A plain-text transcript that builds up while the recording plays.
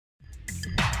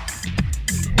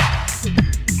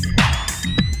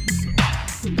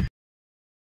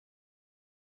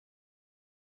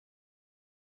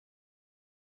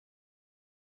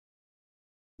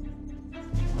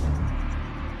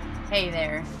Hey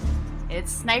there,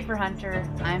 it's Sniper Hunter.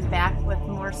 I'm back with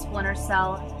more Splinter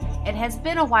Cell. It has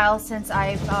been a while since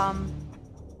I've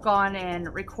gone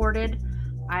and recorded.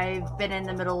 I've been in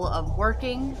the middle of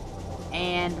working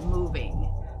and moving.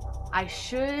 I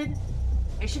should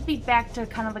be back to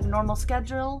kind of like a normal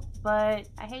schedule, but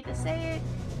I hate to say it,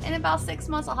 in about 6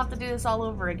 months I'll have to do this all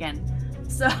over again.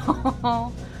 So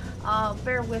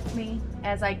bear with me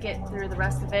as I get through the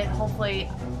rest of it. Hopefully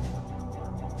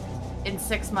in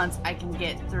 6 months I can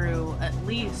get through at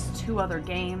least 2 other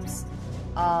games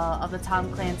of the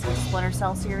Clancy Splinter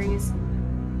Cell series.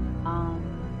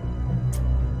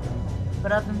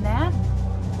 But other than that,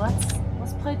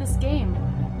 let's play this game.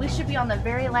 We should be on the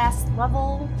very last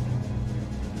level.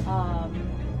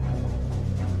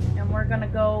 And we're gonna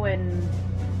go and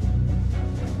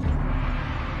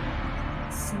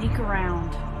sneak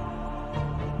around.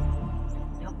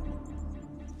 Yep.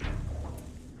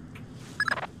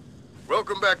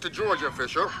 Welcome back to Georgia,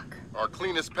 Fisher. Our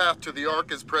cleanest path to the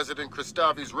Ark is President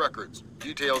Kristavi's records.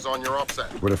 Details on your offset.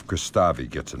 What if Kristavi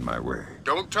gets in my way?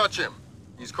 Don't touch him.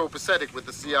 He's copacetic with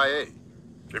the CIA.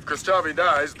 If Kristavi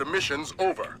dies, the mission's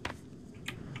over.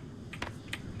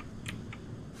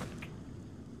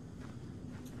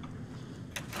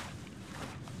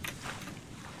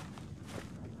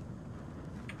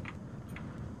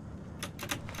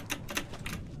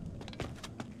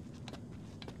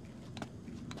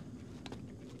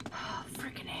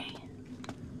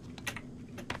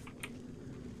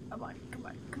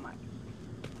 Come on.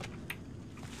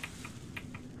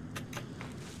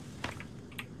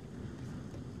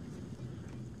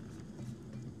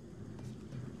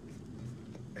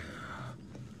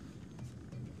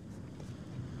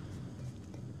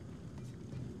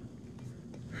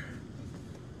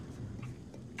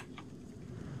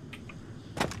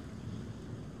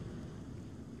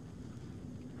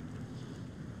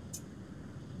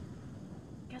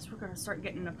 Guess we're gonna start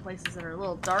getting into places that are a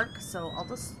little dark, so I'll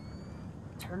just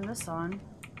turn this on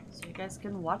so you guys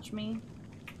can watch me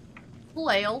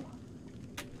flail.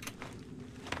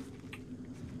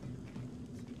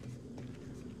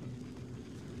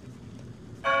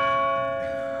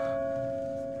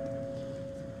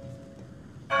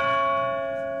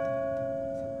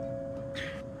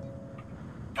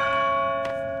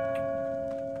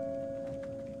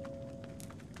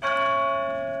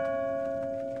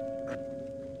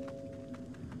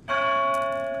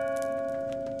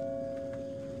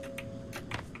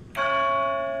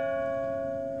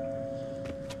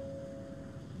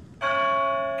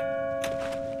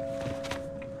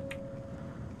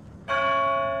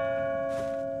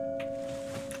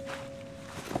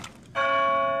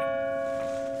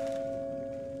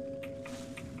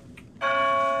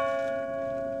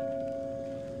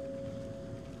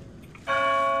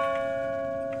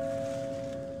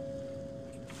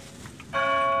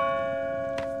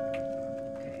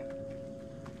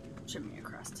 Shimmy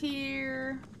across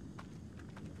here.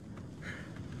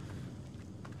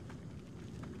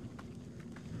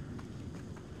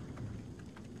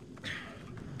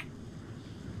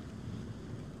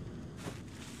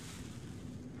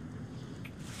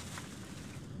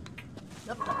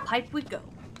 Up the pipe we go.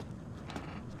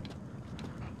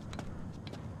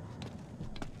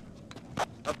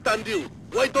 Abtandil,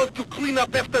 why don't you clean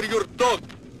up after your dog?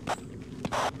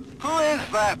 Who is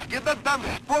that? Get that damn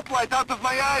spotlight out of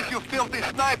my eyes, you filthy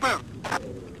sniper!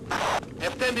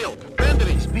 Abtandil,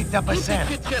 batteries! Picked up a scent.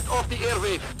 Keep the chit-chat off the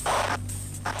airwaves.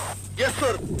 Yes,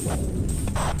 sir.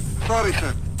 Sorry,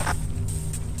 sir.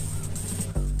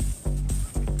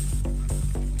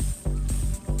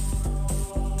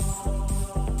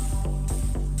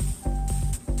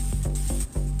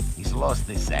 He's lost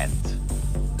the scent.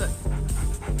 Good.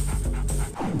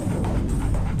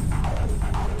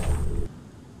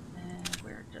 And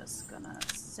we're just gonna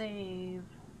save.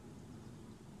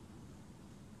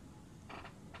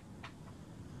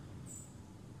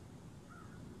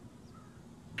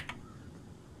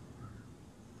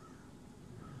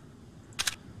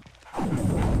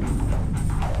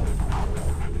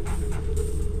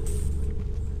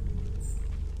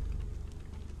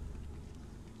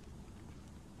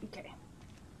 Okay.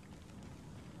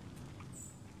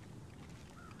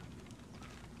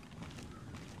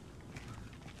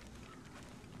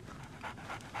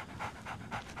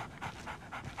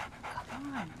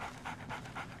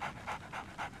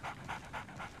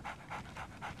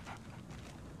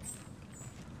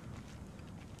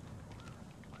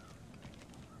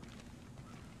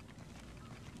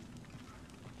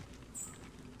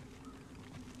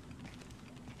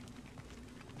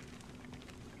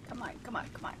 Come on.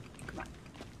 Come on.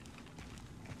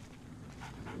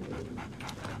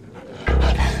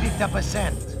 Picked up a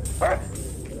scent.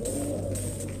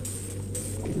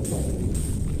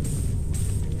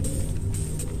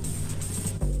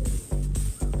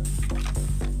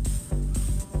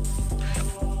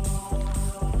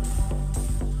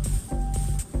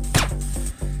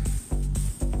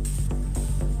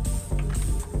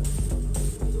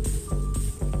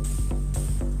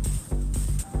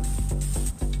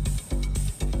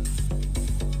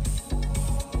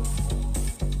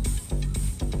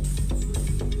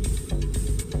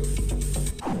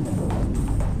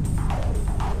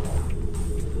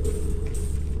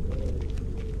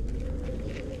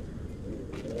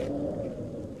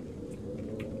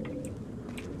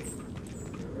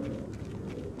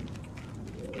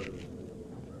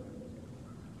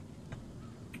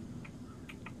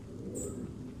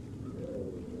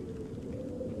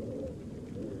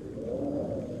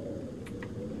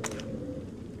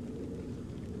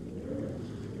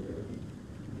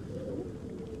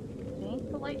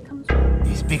 Light comes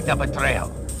He's picked up a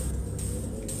trail.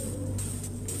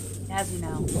 as you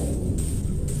know.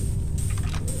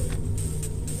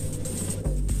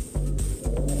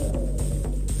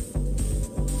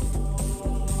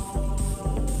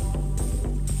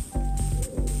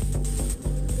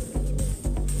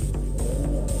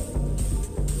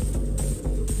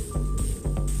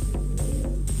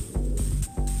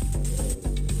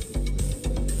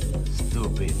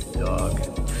 Stupid dog.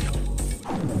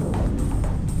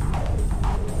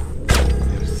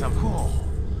 There's some hole.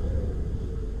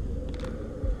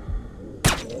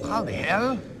 How the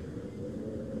hell?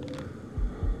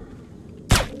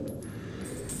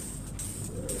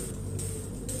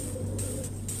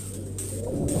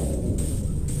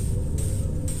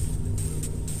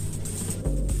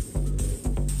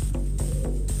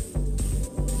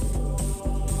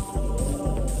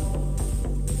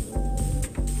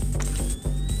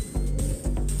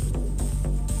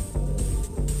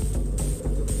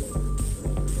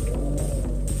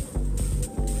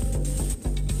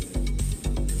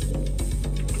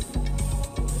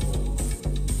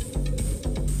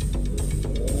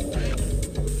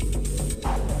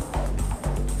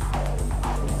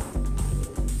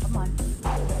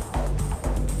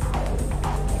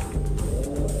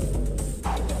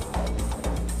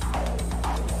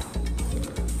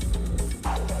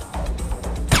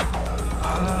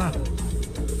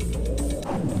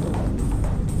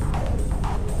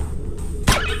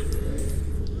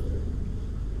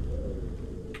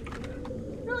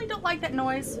 Like that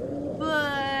noise, but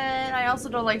I also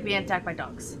don't like being attacked by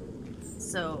dogs.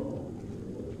 So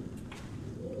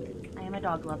I am a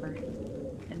dog lover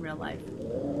in real life.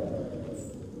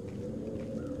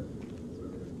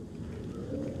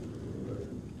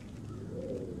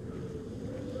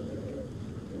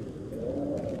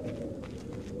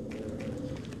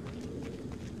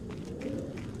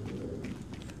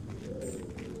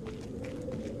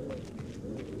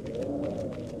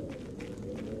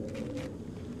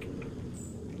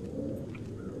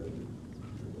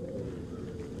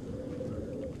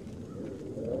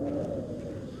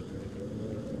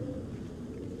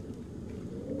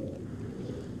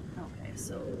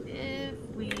 So if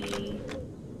we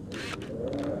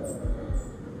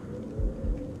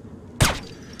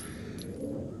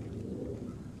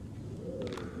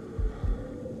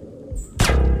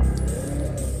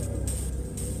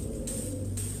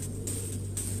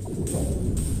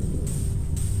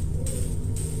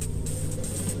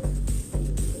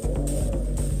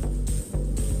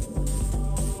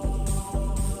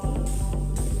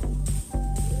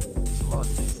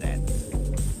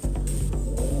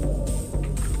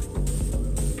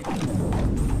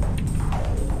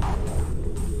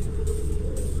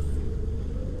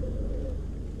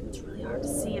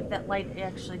that light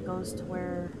actually goes to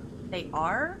where they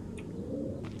are.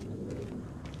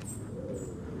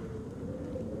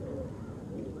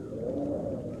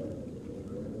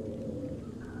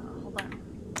 Hold on.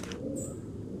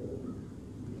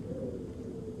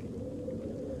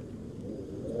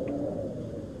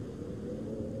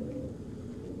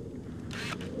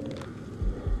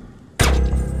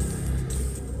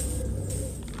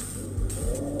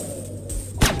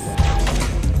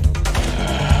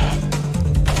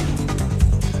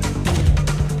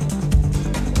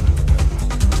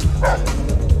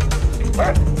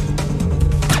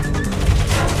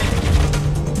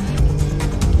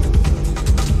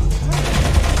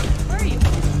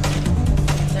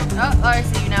 Oh, I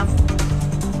see you now.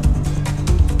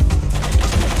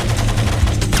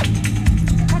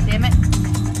 God damn it.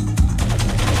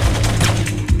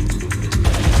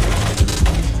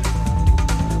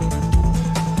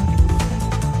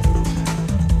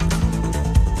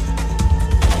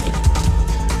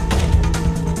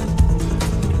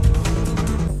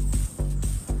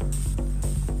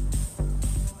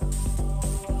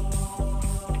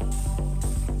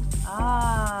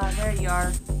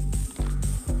 are.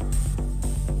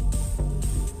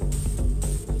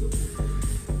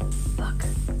 Fuck.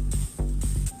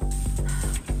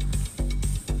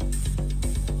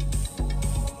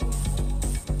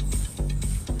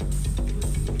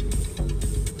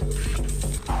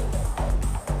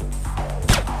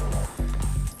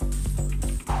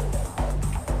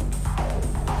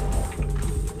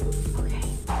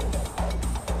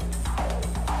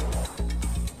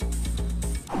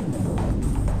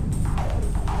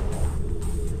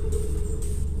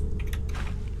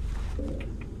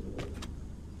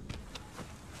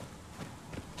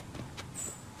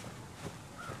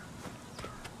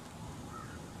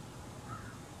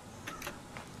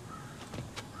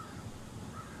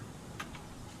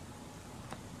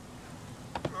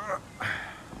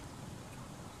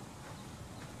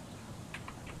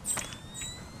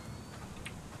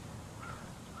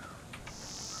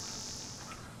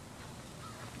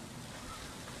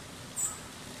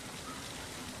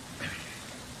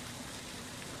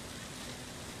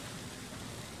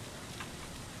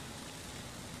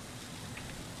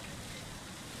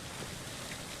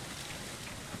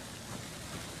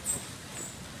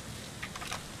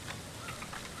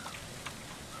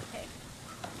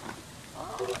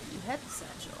 Head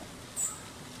satchel.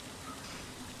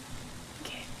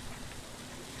 Okay.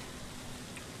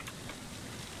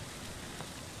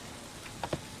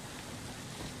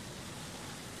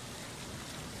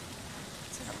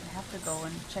 So I don't have to go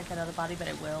and check that other body, but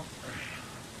I will.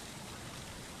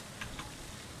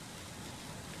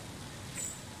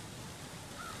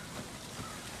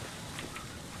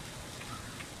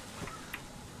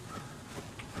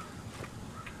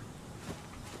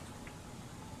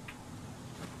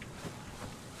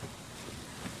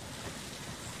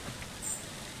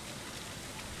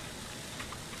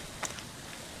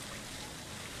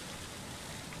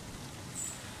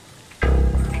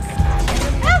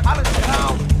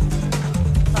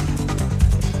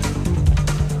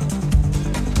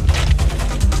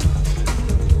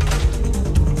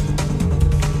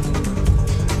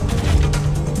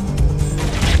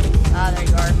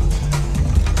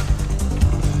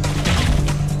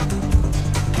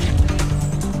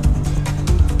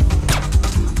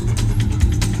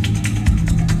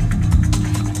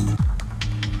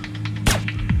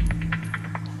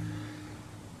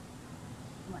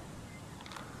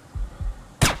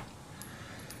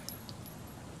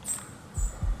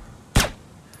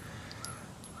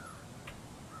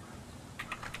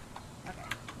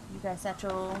 Guys,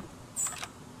 satchel.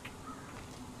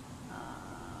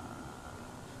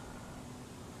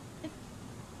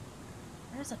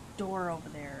 There's a door over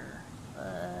there.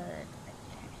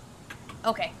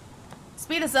 Okay.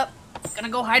 Speed us up. Gonna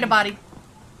go hide a body.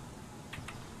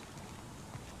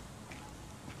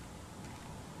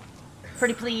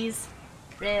 Pretty please.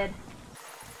 Red.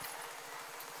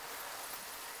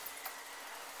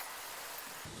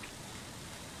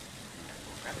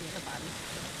 Grab the other body.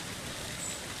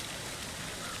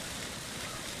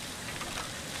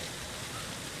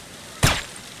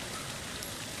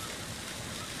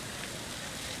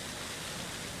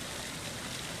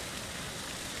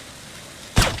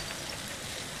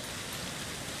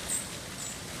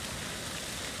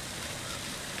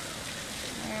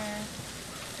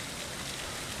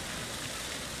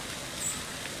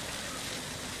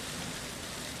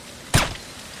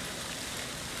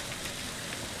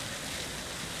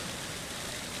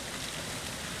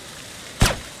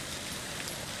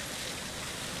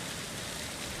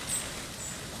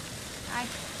 I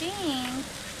think...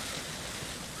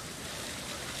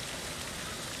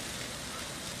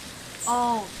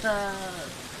 Oh, the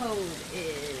code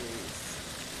is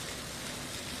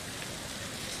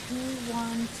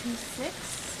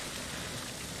 2126.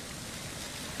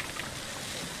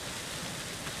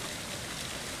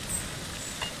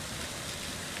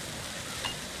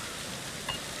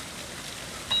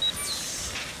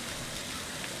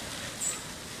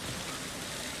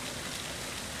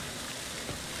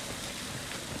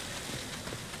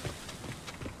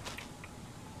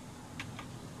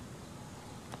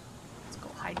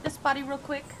 This body real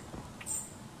quick.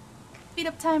 Speed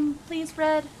up time, please,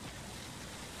 Red.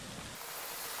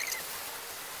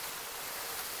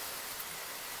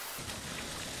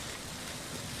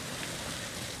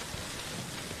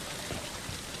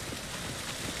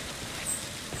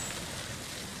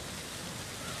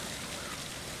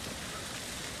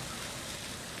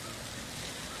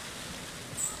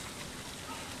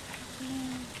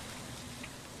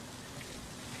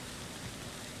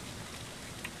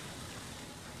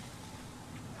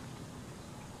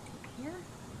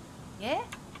 Yeah?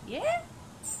 Yeah?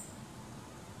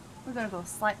 We're gonna go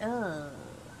slide. Ugh.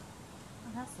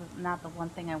 That's not the one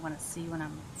thing I want to see when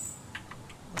I'm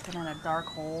looking at a dark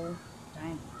hole.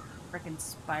 Giant frickin'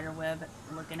 spider web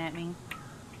looking at me.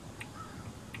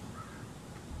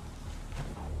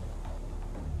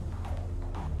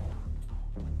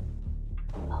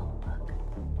 Oh, look.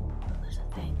 Oh, there's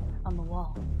a thing on the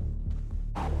wall.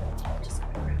 Just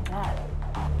gotta grab that.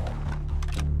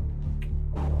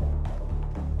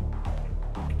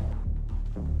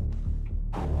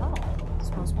 Oh,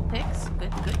 disposable picks.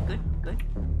 Good, good, good, good.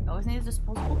 Always need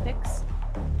disposable picks.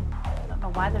 Don't know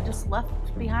why they're just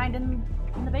left behind in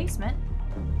the basement.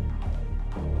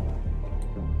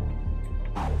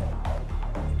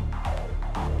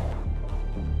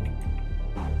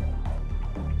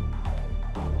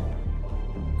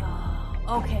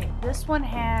 Okay, this one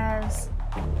has...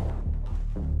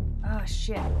 Oh,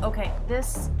 shit. Okay,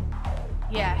 this...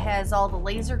 Yeah, has all the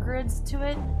laser grids to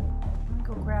it. Let me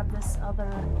go grab this other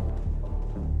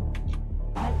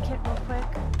med kit real quick.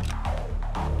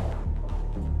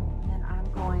 And then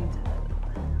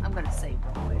I'm gonna save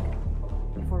real quick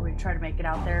before we try to make it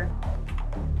out there.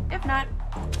 If not,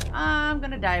 I'm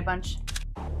gonna die a bunch.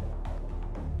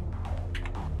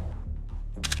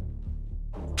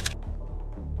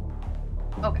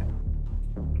 Okay.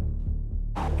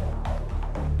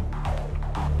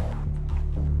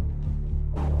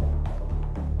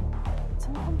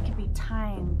 Some of them can be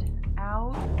timed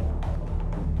out.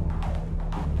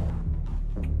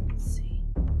 Let's see.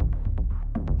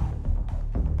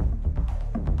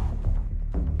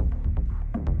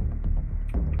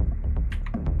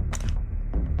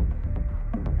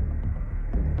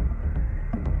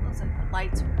 Looks like the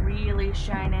light's really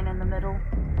shining in the middle.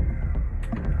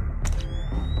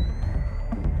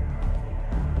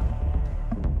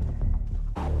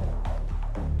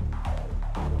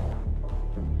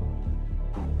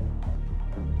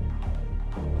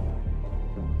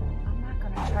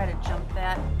 Try to jump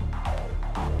that.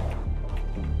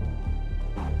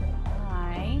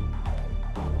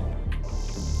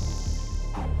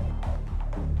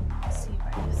 Let's see if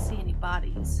I can see any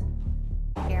bodies,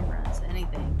 cameras,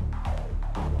 anything.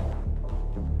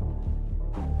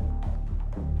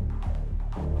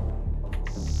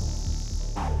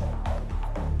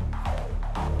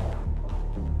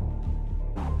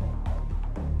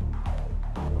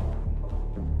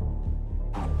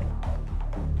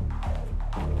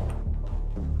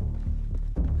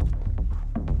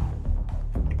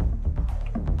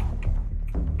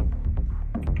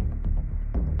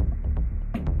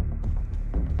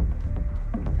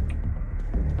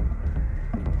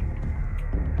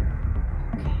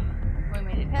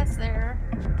 There.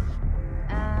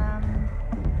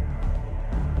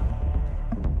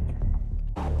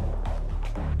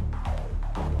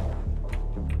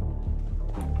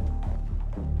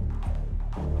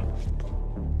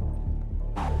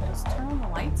 Just turn on the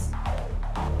lights.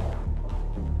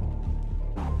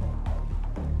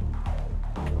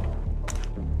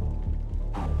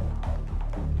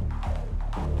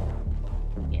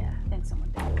 Yeah, I think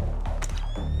someone did.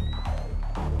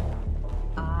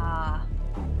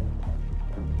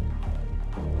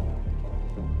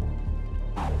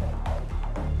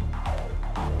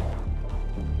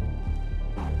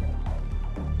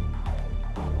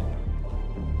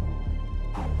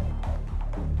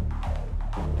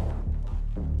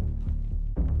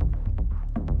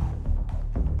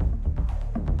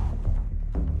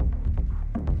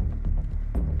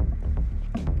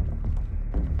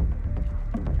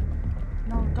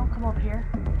 Don't come over here.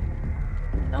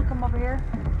 Don't come over here.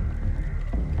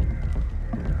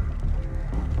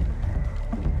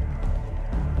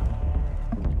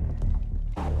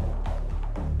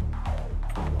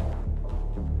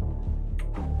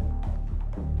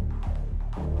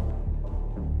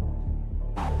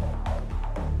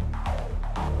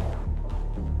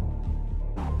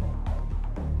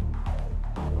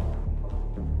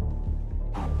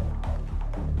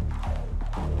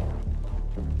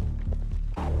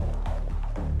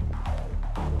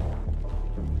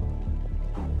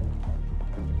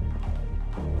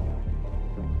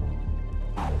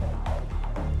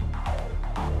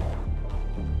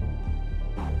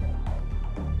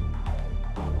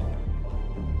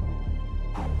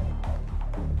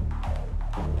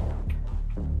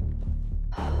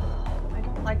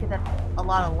 Like it that a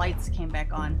lot of lights came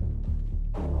back on.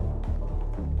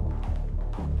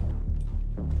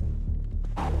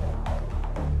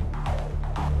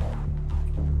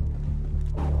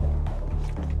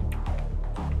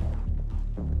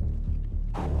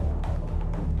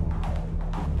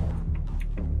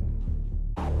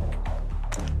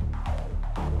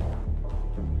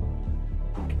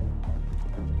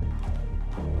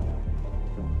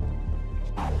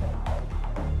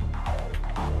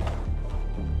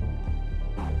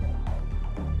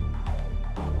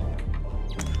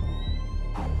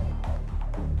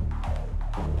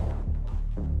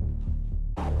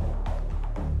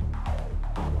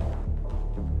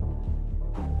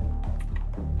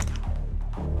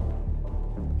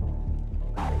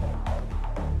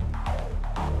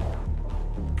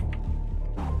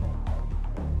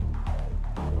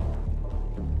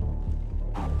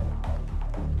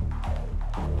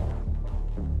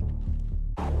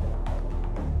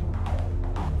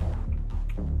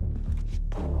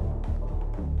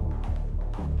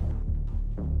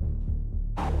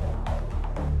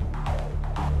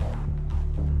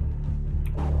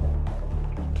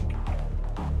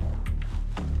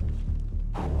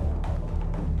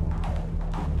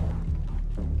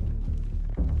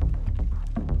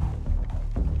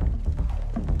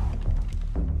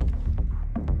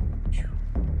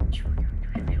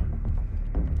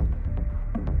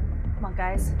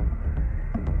 guys.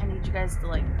 I need you guys to,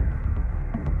 like,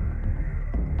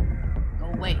 go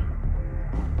away.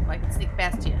 So I can sneak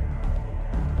past you.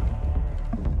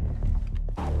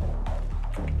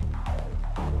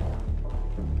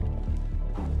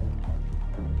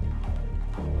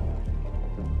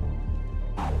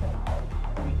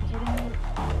 Are you kidding me?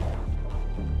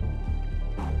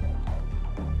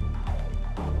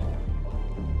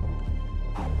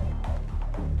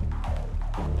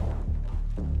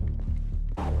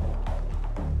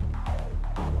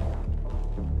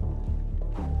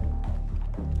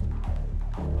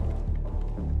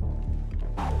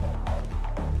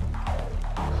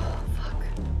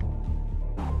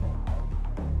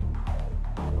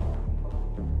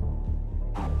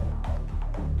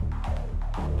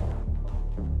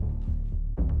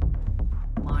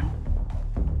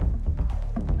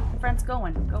 Friend's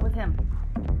going. Go with him.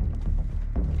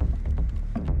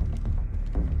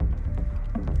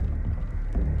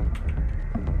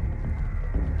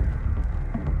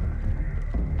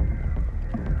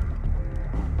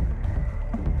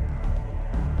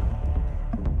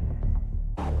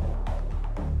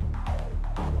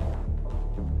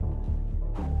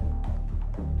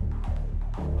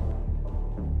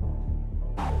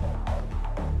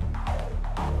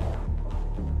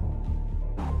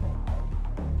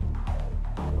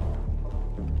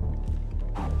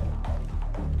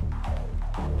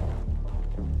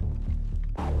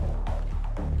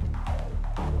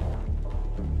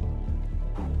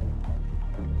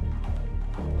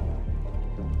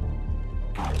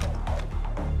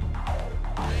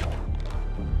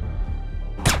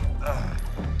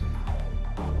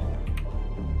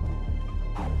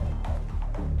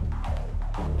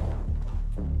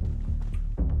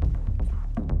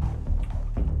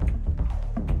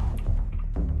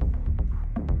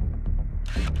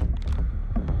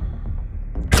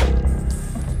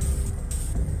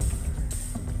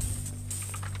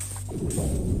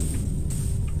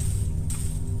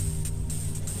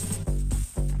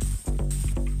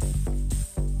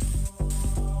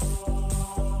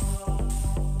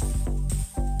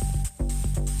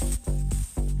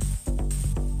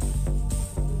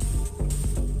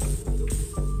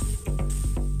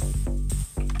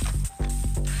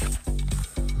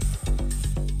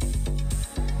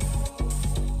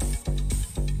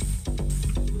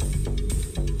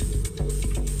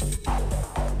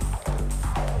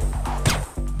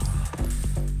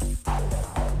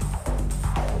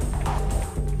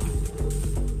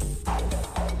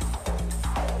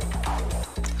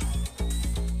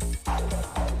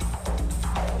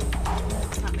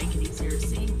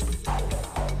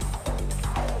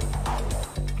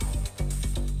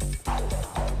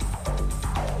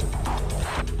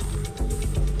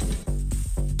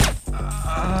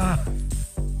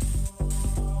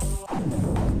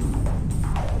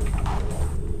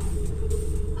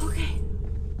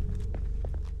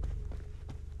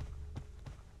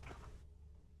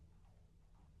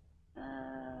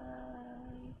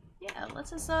 Let's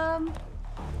just,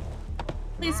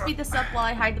 please speed this up while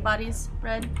I hide the bodies,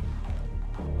 Red.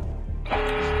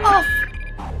 Oh!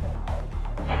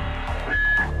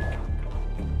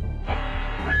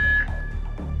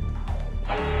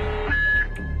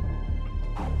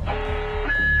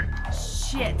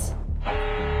 Shit.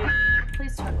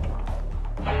 Please turn it off.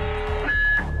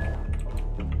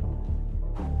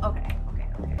 Okay, okay,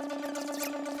 okay.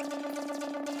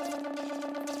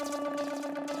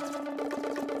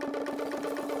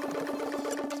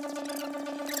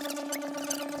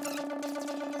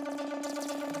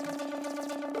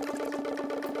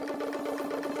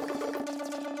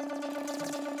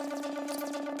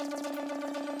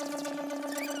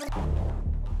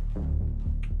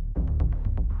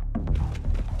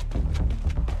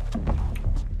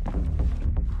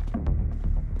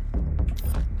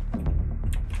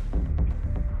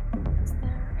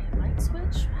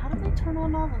 Turn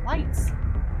on all the lights.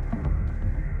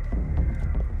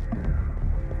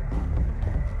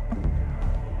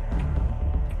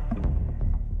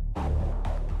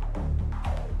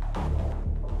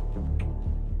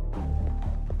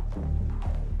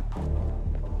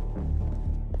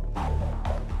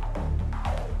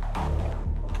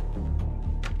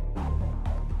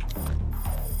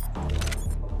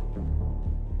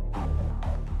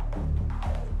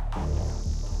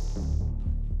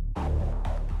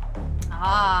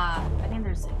 Ah, I think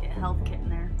there's a health kit in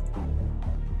there.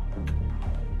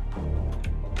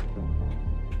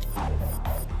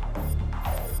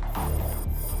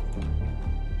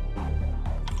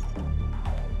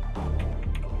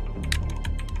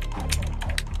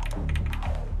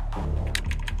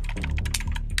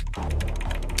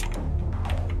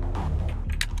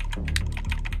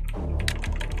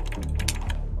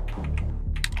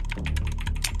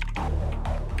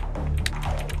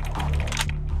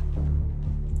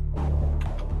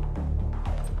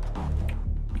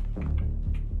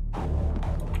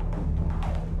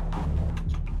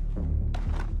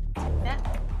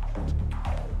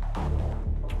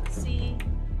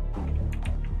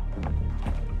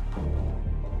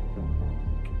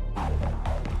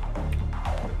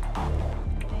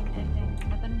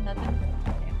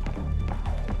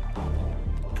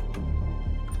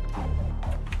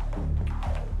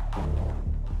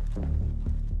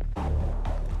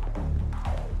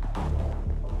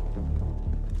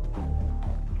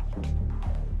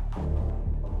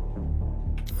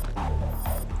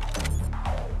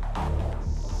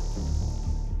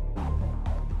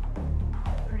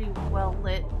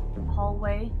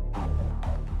 hallway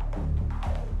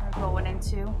we're going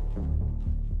into.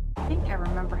 I think I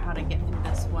remember how to get through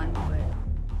this one, but...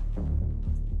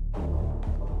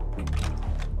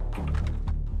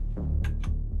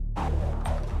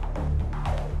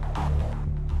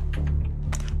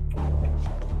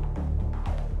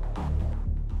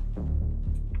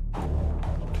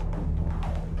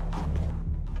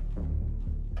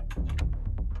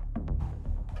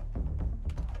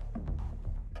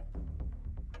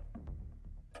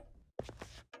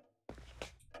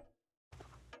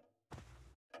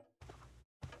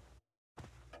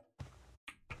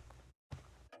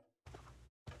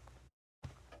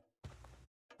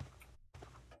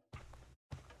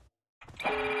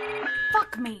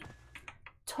 Fuck me!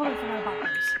 Totally forgot about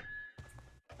those.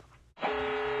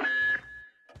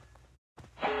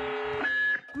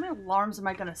 How many alarms am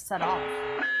I gonna set off?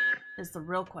 Is the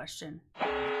real question.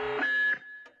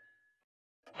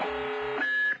 I'm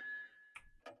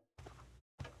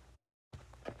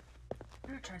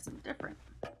gonna try something different.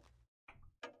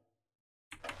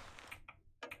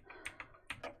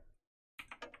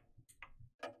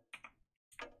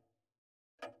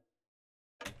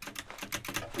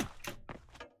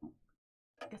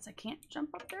 Guess I can't jump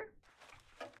up there.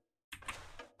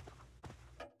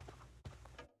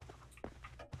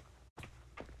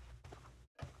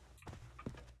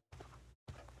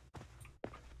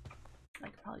 I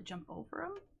could probably jump over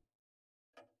him,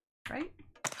 right?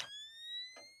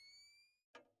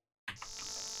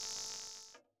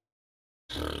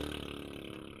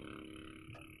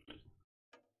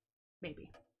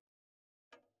 Maybe.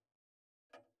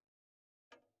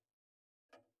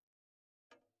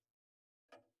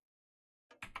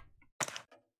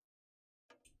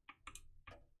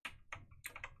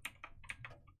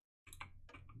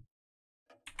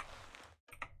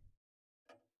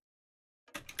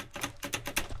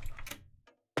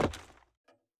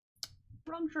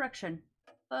 Wrong direction,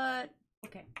 but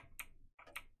okay.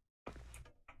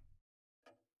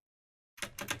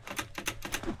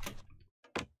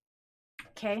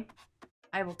 Okay,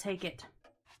 I will take it.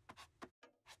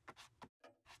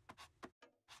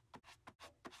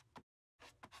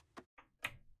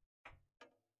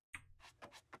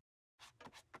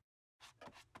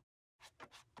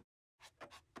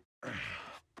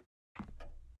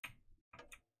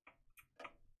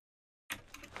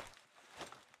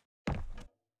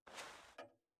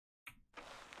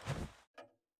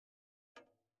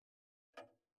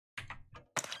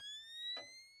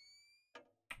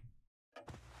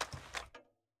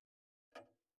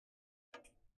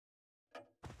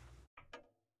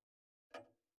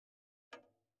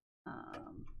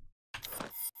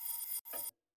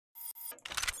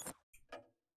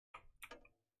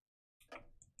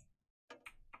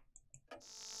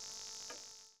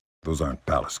 Those aren't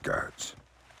palace guards.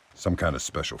 Some kind of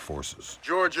special forces.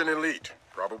 Georgian elite,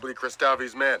 probably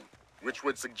Kristavi's men, which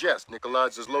would suggest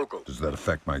Nikoladz's locals. Does that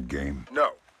affect my game?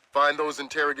 No. Find those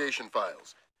interrogation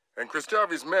files. And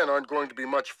Kristavi's men aren't going to be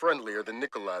much friendlier than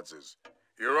Nikoladz's.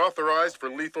 You're authorized for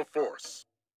lethal force.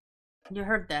 You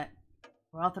heard that.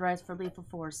 We're authorized for lethal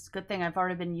force. Good thing I've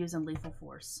already been using lethal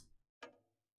force.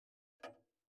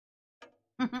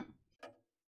 Are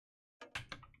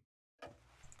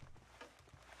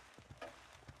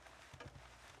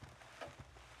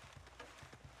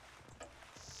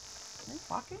they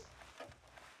walking?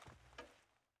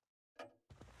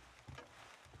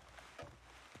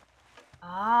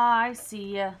 Ah, I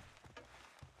see ya.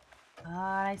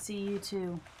 Ah, I see you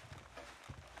too.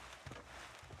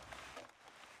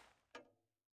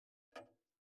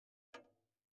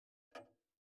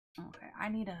 Okay, I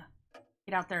need to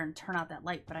get out there and turn out that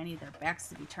light, but I need their backs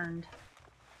to be turned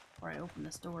before I open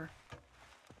this door.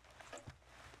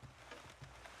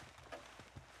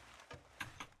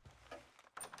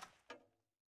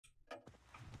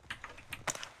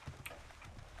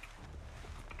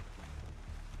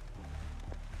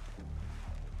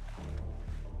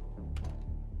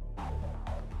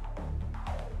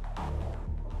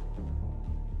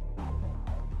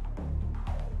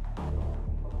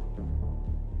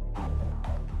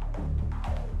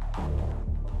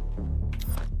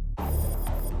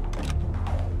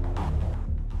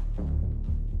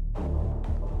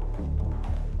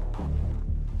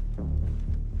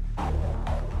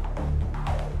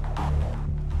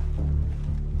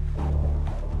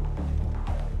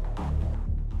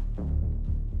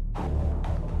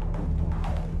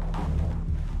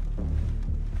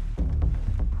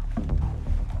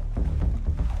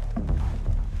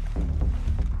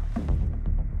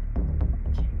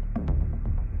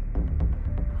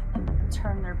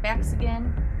 Turn their backs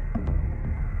again.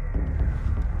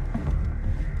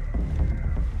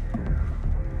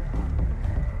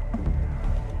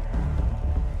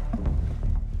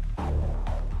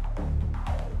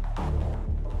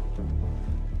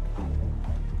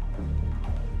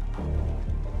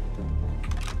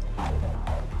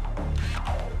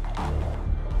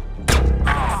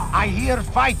 I hear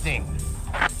fighting.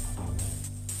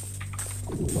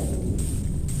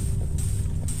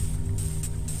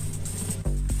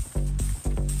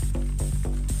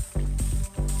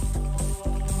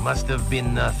 Must have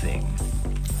been nothing.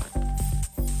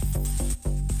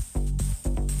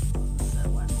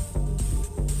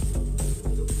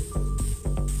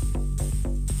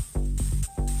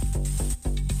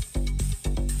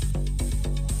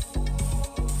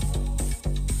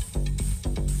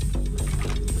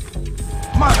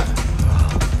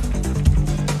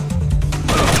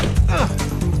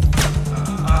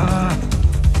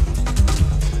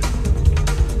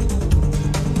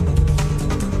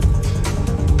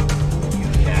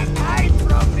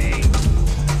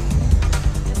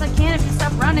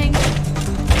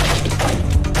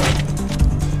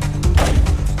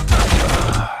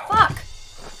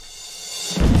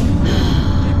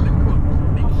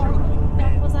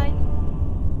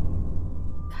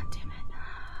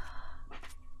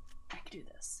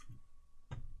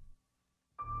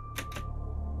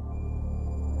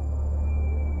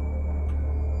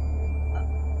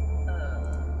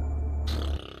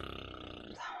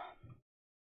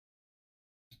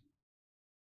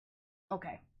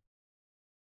 Okay.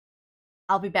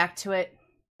 I'll be back to it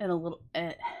in a little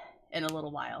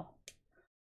while.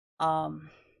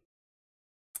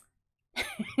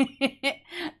 It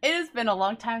has been a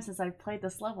long time since I've played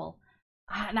this level.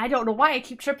 And I don't know why I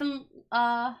keep tripping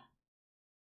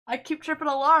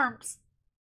alarms.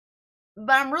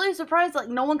 But I'm really surprised like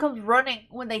no one comes running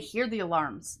when they hear the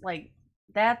alarms. Like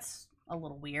that's a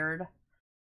little weird.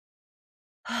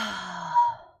 But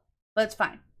it's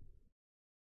fine.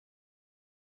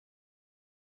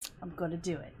 I'm gonna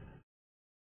do it.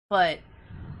 But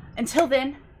until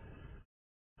then,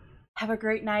 have a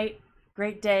great night,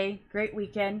 great day, great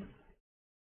weekend,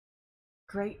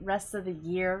 great rest of the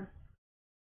year.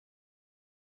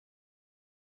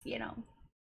 You know,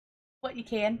 what you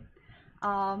can.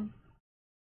 Yeah,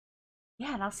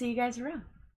 and I'll see you guys around.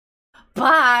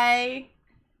 Bye!